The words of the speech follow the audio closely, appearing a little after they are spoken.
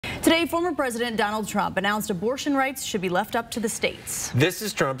Today, former President Donald Trump announced abortion rights should be left up to the states. This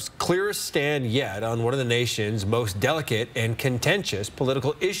is Trump's clearest stand yet on one of the nation's most delicate and contentious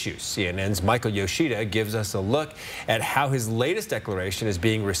political issues. CNN's Michael Yoshida gives us a look at how his latest declaration is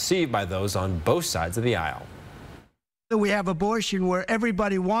being received by those on both sides of the aisle. We have abortion where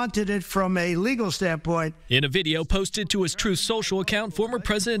everybody wanted it from a legal standpoint. In a video posted to his Truth Social account, former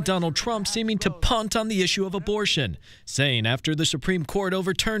President Donald Trump seeming to punt on the issue of abortion, saying after the Supreme Court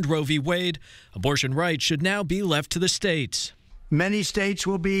overturned Roe v. Wade, abortion rights should now be left to the states. Many states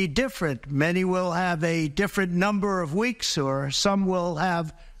will be different. Many will have a different number of weeks, or some will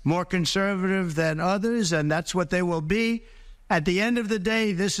have more conservative than others, and that's what they will be. At the end of the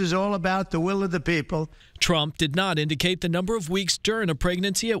day, this is all about the will of the people. Trump did not indicate the number of weeks during a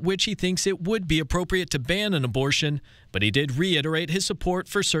pregnancy at which he thinks it would be appropriate to ban an abortion, but he did reiterate his support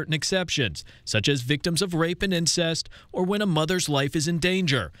for certain exceptions, such as victims of rape and incest or when a mother's life is in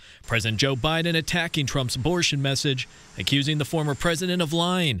danger. President Joe Biden attacking Trump's abortion message, accusing the former president of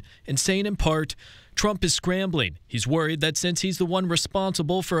lying and saying in part, Trump is scrambling. He's worried that since he's the one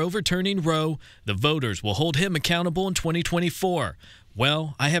responsible for overturning Roe, the voters will hold him accountable in 2024.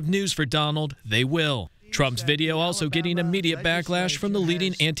 Well, I have news for Donald. They will. Trump's video also getting immediate backlash from the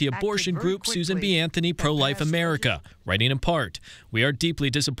leading anti-abortion group Susan B. Anthony Pro-Life America, writing in part, "We are deeply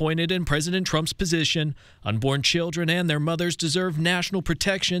disappointed in President Trump's position. Unborn children and their mothers deserve national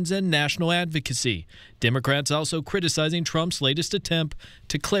protections and national advocacy." Democrats also criticizing Trump's latest attempt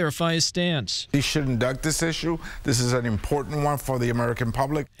to clarify his stance. He shouldn't duck this issue. This is an important one for the American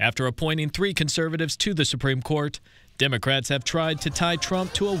public. After appointing 3 conservatives to the Supreme Court, Democrats have tried to tie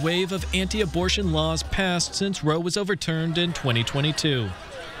Trump to a wave of anti-abortion laws passed since Roe was overturned in 2022.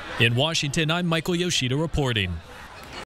 In Washington, I'm Michael Yoshida reporting.